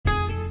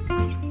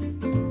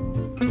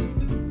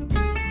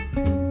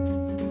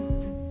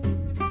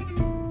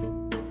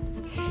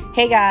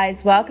Hey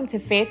guys, welcome to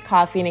Faith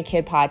Coffee and a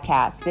Kid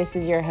podcast. This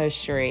is your host,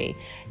 Cherie.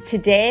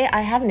 Today,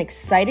 I have an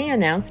exciting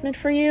announcement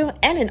for you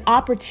and an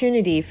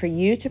opportunity for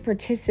you to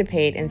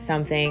participate in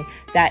something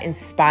that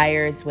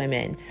inspires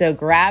women. So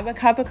grab a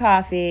cup of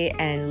coffee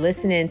and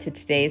listen in to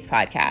today's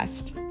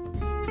podcast.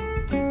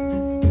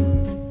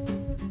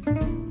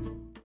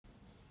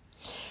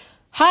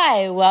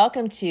 Hi,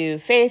 welcome to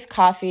Faith,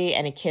 Coffee,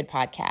 and a Kid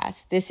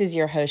podcast. This is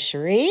your host,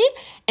 Cherie,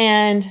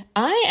 and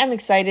I am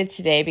excited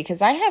today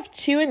because I have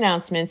two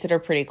announcements that are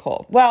pretty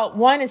cool. Well,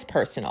 one is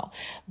personal,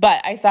 but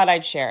I thought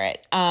I'd share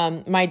it.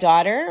 My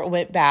daughter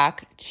went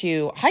back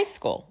to high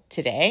school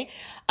today.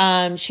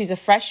 She's a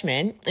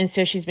freshman, and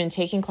so she's been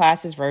taking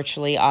classes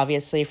virtually,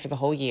 obviously, for the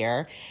whole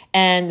year.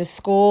 And the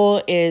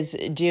school is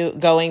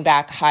going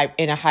back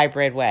in a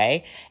hybrid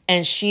way,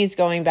 and she's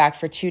going back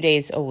for 2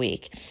 days a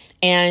week.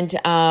 And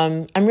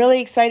I'm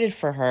really excited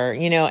for her,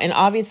 and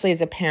obviously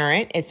as a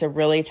parent, it's a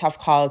really tough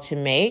call to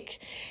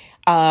make.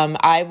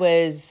 I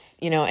was,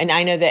 and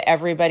I know that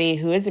everybody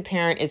who is a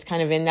parent is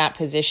kind of in that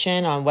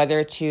position on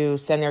whether to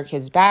send their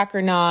kids back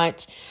or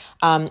not.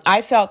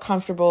 I felt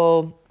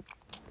comfortable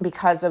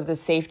because of the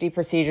safety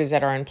procedures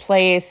that are in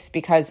place,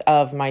 because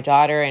of my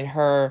daughter and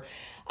her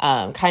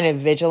kind of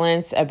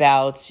vigilance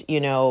about,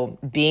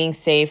 being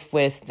safe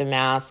with the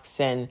masks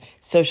and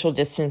social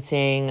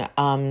distancing.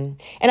 And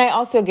I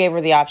also gave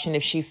her the option,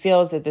 if she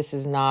feels that this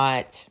is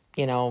not,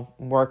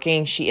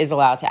 working, she is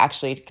allowed to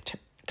actually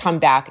come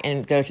back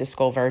and go to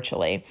school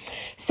virtually.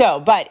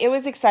 But it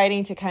was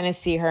exciting to kind of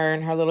see her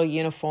in her little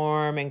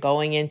uniform and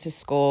going into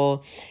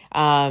school.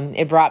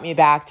 It brought me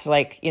back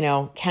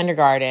to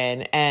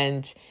kindergarten,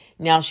 and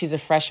now she's a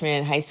freshman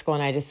in high school.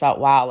 And I just thought,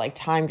 wow,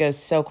 time goes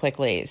so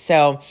quickly.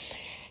 So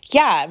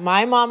yeah,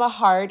 my mama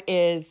heart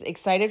is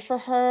excited for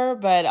her,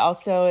 but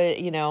also,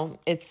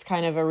 it's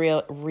kind of a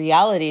real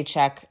reality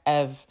check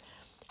of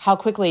how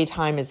quickly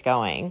time is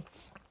going.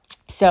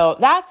 So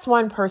that's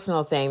one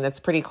personal thing that's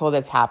pretty cool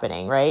that's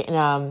happening, right?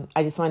 And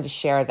I just wanted to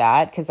share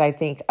that because I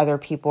think other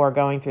people are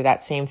going through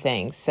that same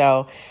thing.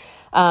 So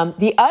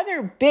the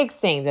other big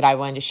thing that I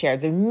wanted to share,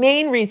 the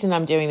main reason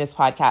I'm doing this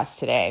podcast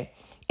today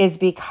is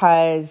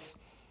because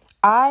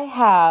I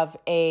have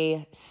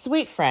a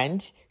sweet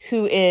friend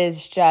who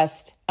is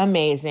just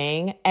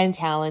amazing and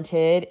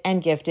talented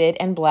and gifted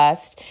and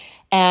blessed.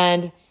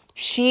 And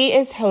she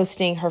is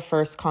hosting her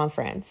first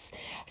conference.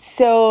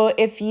 So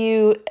if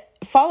you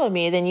follow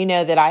me, then you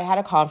know that I had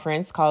a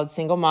conference called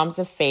Single Moms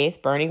of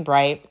Faith, Burning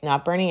Bright,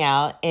 Not Burning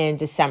Out in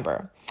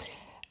December.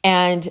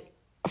 And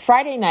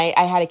Friday night,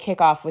 I had a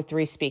kickoff with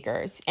 3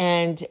 speakers.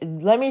 And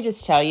let me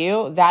just tell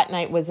you, that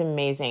night was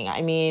amazing.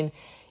 I mean,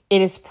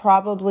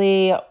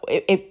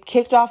 it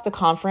kicked off the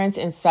conference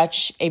in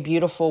such a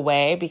beautiful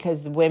way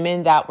because the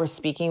women that were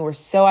speaking were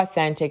so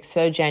authentic,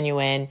 so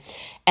genuine.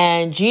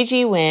 And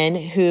Gigi Wynn,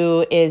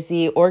 who is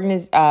the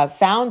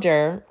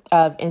founder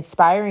of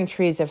Inspiring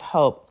Trees of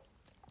Hope,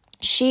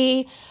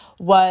 she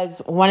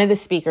was one of the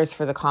speakers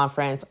for the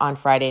conference on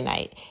Friday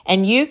night.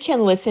 And you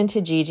can listen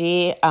to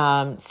Gigi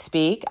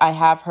speak. I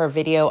have her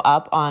video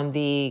up on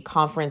the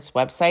conference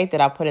website that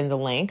I'll put in the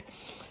link.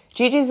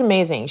 Gigi's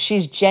amazing.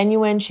 She's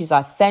genuine, she's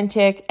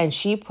authentic, and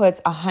she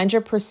puts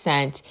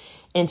 100%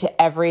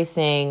 into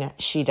everything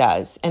she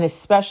does, and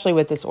especially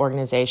with this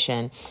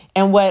organization.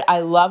 And what I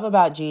love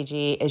about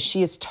Gigi is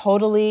she is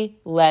totally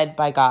led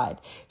by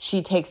God.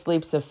 She takes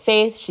leaps of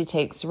faith, she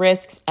takes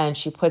risks, and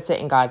she puts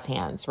it in God's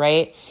hands,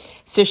 right?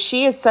 So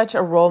she is such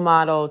a role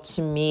model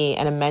to me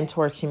and a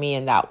mentor to me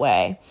in that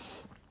way.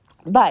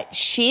 But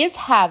she is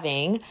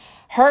having,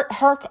 her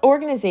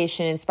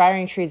organization,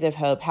 Inspiring Trees of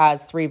Hope,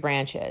 has 3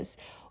 branches.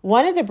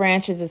 One of the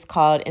branches is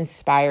called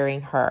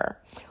Inspiring Her.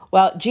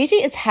 Well, Gigi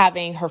is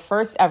having her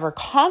first ever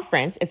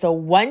conference. It's a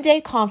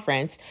 1-day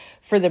conference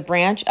for the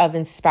branch of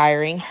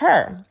Inspiring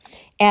Her.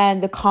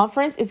 And the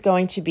conference is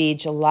going to be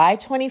July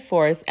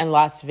 24th in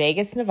Las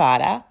Vegas,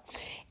 Nevada.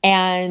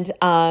 And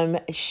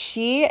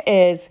she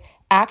is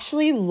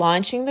actually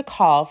launching the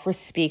call for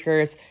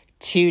speakers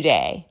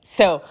today.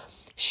 So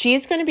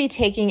she's going to be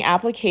taking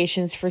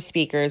applications for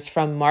speakers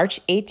from March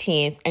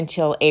 18th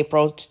until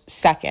April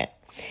 2nd.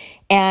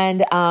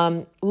 And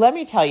let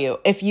me tell you,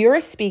 if you're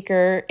a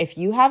speaker, if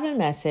you have a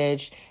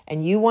message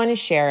and you want to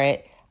share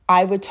it,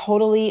 I would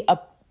totally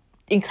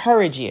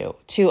encourage you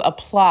to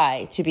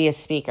apply to be a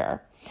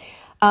speaker.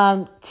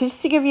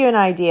 Just to give you an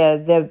idea,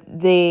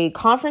 the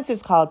conference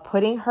is called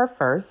Putting Her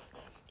First.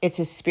 It's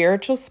a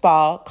spiritual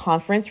spa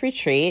conference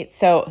retreat.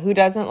 So who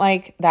doesn't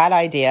like that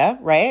idea,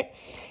 right?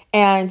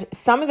 And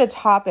some of the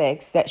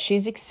topics that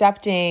she's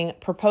accepting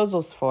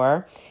proposals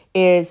for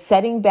is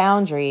setting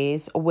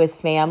boundaries with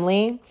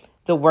family,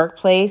 the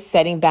workplace,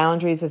 setting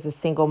boundaries as a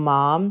single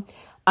mom,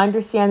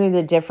 understanding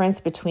the difference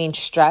between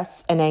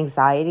stress and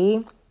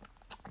anxiety,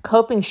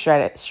 coping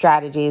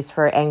strategies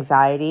for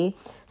anxiety,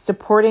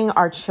 supporting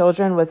our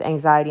children with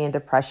anxiety and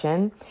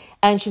depression.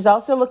 And she's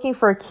also looking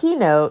for a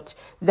keynote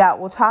that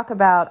will talk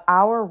about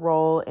our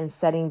role in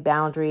setting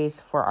boundaries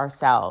for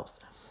ourselves.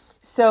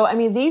 So, I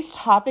mean, these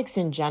topics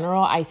in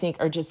general, I think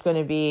are just going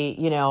to be,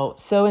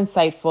 so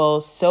insightful,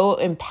 so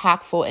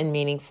impactful and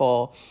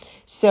meaningful.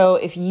 So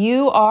if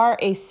you are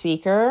a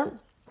speaker,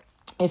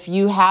 if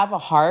you have a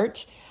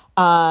heart,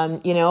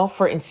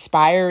 for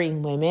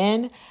inspiring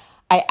women,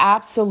 I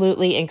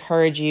absolutely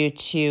encourage you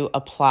to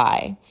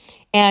apply.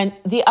 And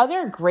the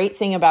other great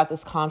thing about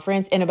this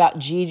conference and about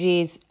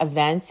Gigi's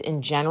events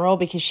in general,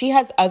 because she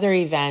has other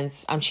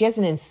events, she has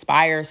an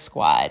Inspire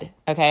Squad,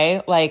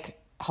 okay? Like,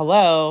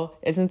 hello,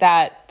 isn't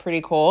that pretty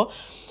cool?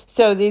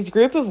 So these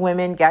group of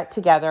women get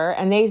together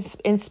and they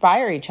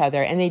inspire each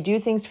other and they do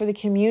things for the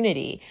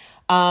community.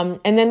 And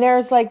then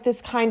there's like this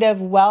kind of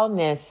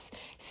wellness,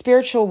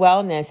 spiritual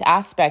wellness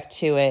aspect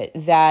to it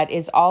that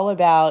is all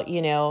about,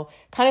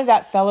 kind of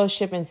that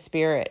fellowship in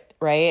spirit,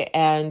 right?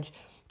 And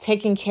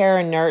taking care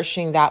and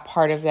nourishing that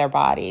part of their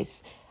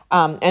bodies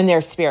and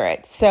their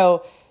spirit.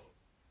 So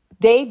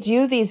they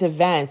do these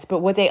events, but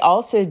what they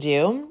also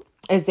do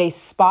is they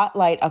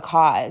spotlight a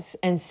cause.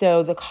 And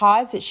so the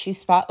cause that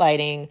she's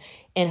spotlighting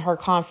in her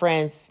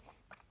conference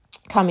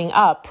coming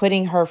up,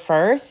 putting her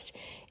first,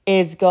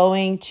 is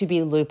going to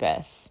be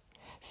lupus.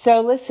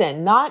 So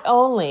listen, not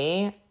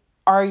only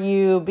are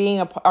you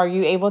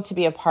able to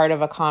be a part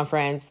of a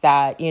conference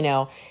that,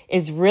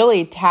 is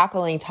really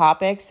tackling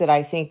topics that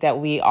I think that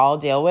we all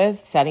deal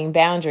with, setting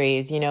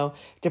boundaries,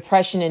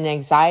 depression and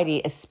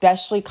anxiety,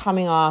 especially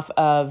coming off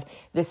of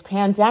this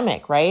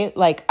pandemic, right?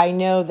 Like, I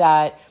know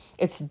that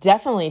it's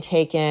definitely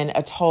taken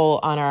a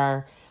toll on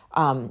our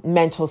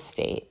mental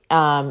state,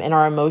 and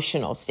our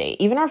emotional state,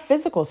 even our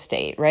physical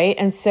state, right?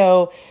 And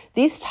so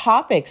these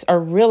topics are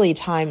really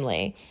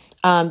timely.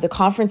 The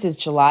conference is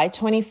July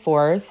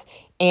 24th,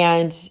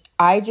 and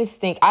I just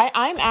think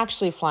I'm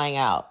actually flying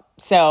out.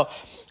 So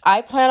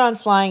I plan on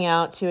flying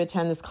out to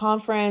attend this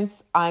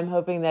conference. I'm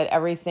hoping that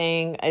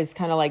everything is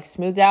kind of like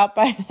smoothed out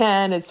by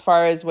then as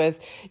far as with,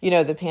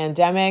 the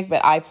pandemic,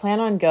 but I plan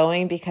on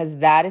going because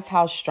that is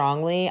how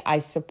strongly I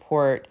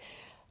support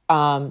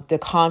the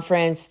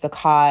conference, the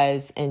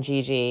cause, and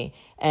Gigi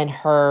and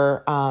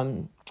her,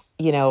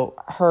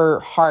 her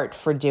heart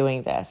for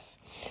doing this.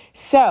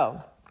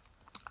 So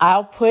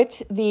I'll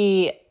put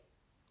the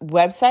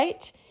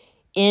website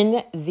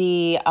in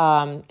the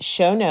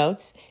show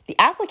notes. The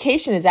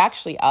application is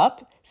actually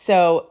up,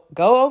 so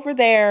go over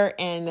there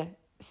and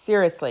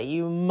seriously,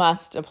 you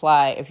must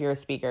apply if you're a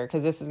speaker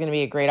because this is going to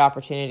be a great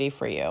opportunity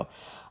for you.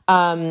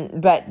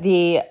 But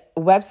the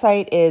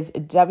website is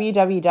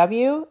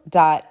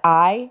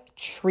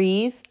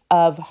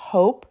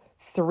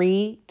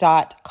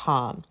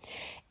www.itreesofhope3.com.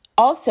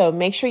 Also,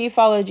 make sure you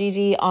follow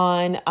Gigi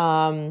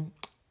on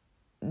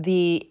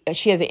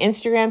she has an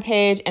Instagram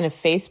page and a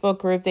Facebook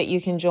group that you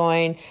can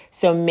join.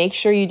 So make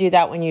sure you do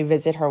that when you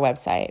visit her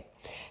website.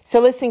 So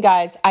listen,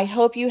 guys, I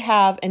hope you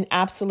have an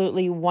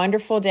absolutely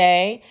wonderful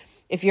day.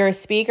 If you're a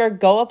speaker,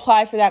 go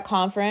apply for that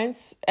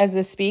conference as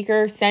a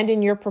speaker. Send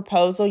in your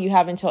proposal. You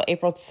have until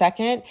April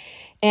 2nd.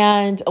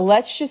 And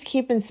let's just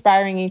keep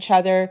inspiring each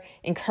other,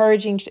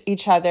 encouraging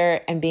each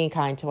other, and being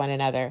kind to one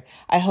another.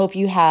 I hope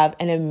you have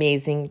an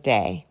amazing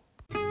day.